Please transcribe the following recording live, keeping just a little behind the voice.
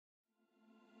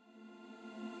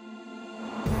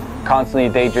constantly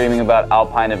daydreaming about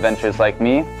Alpine adventures like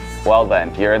me? Well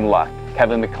then, you're in luck.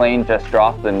 Kevin McLean just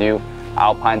dropped the new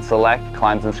Alpine Select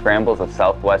Climbs and Scrambles of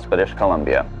Southwest British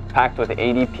Columbia. Packed with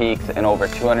 80 peaks and over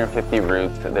 250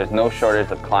 routes, there's no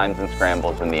shortage of climbs and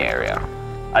scrambles in the area.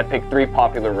 I picked 3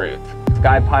 popular routes: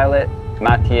 Sky Pilot,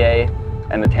 Matier,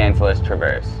 and the Tantalus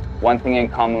Traverse. One thing in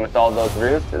common with all those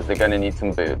routes is they're going to need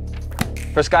some boots.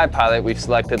 For Sky Pilot, we've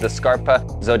selected the Scarpa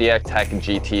Zodiac Tech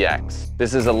GTX.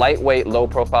 This is a lightweight,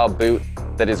 low-profile boot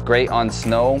that is great on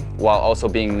snow while also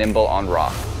being nimble on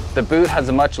rock. The boot has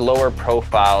a much lower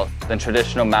profile than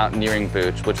traditional mountaineering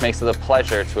boots, which makes it a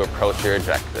pleasure to approach your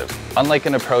objective. Unlike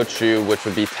an approach shoe, which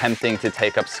would be tempting to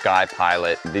take up Sky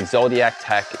Pilot, the Zodiac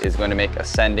Tech is going to make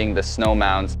ascending the snow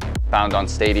mounds found on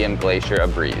Stadium Glacier a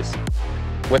breeze.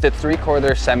 With its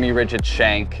 3/4 semi-rigid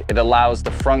shank, it allows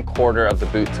the front quarter of the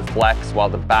boot to flex while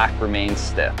the back remains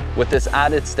stiff. With this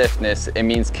added stiffness, it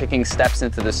means kicking steps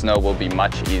into the snow will be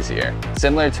much easier.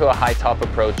 Similar to a high-top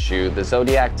approach shoe, the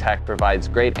Zodiac Tech provides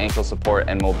great ankle support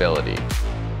and mobility.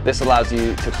 This allows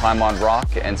you to climb on rock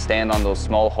and stand on those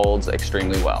small holds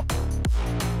extremely well.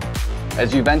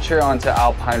 As you venture onto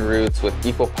alpine routes with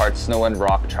equal parts snow and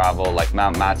rock travel like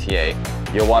Mount Matier,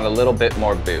 you'll want a little bit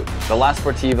more boot. The La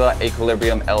Sportiva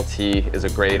Aequilibrium LT is a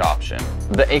great option.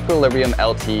 The Aequilibrium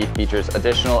LT features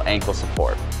additional ankle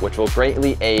support, which will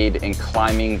greatly aid in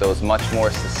climbing those much more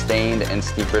sustained and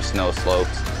steeper snow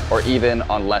slopes, or even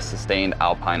on less sustained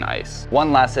alpine ice.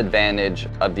 One last advantage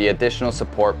of the additional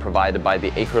support provided by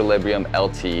the Aequilibrium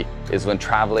LT is when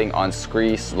traveling on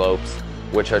scree slopes,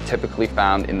 which are typically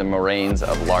found in the moraines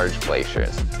of large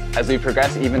glaciers. As we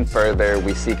progress even further,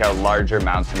 we seek out larger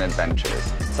mountain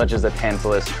adventures, such as the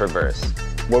Tantalus Traverse,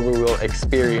 where we will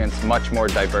experience much more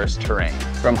diverse terrain.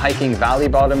 From hiking valley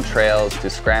bottom trails to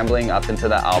scrambling up into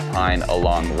the Alpine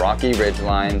along rocky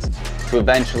ridgelines, to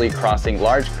eventually crossing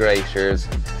large glaciers,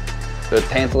 the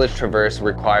Tantalus Traverse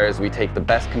requires we take the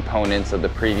best components of the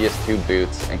previous 2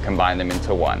 boots and combine them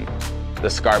into one, the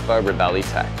Scarpa Ribelle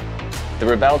Tech. The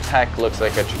Ribelle Tech looks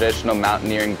like a traditional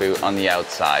mountaineering boot on the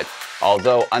outside,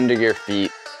 although under your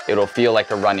feet, it'll feel like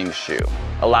a running shoe,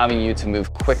 allowing you to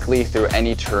move quickly through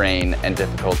any terrain and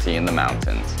difficulty in the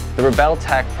mountains. The Ribelle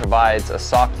Tech provides a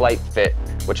soft, light fit,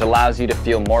 which allows you to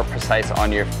feel more precise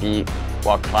on your feet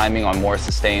while climbing on more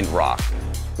sustained rock,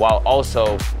 while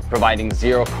also providing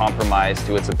zero compromise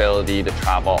to its ability to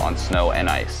travel on snow and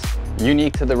ice.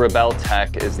 Unique to the Ribelle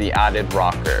Tech is the added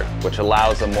rocker, which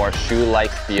allows a more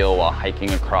shoe-like feel while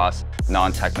hiking across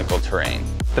non-technical terrain.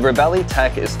 The Ribelle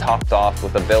Tech is topped off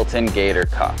with a built-in gaiter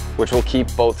cuff, which will keep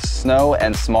both snow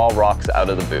and small rocks out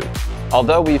of the boot.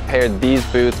 Although we've paired these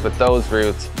boots with those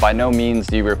routes, by no means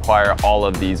do you require all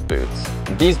of these boots.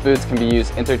 These boots can be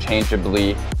used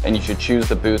interchangeably, and you should choose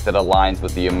the boot that aligns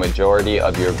with the majority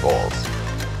of your goals,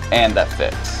 and that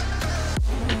fits.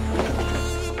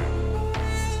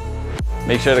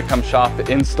 Make sure to come shop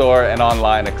in-store and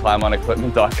online at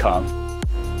climbonequipment.com.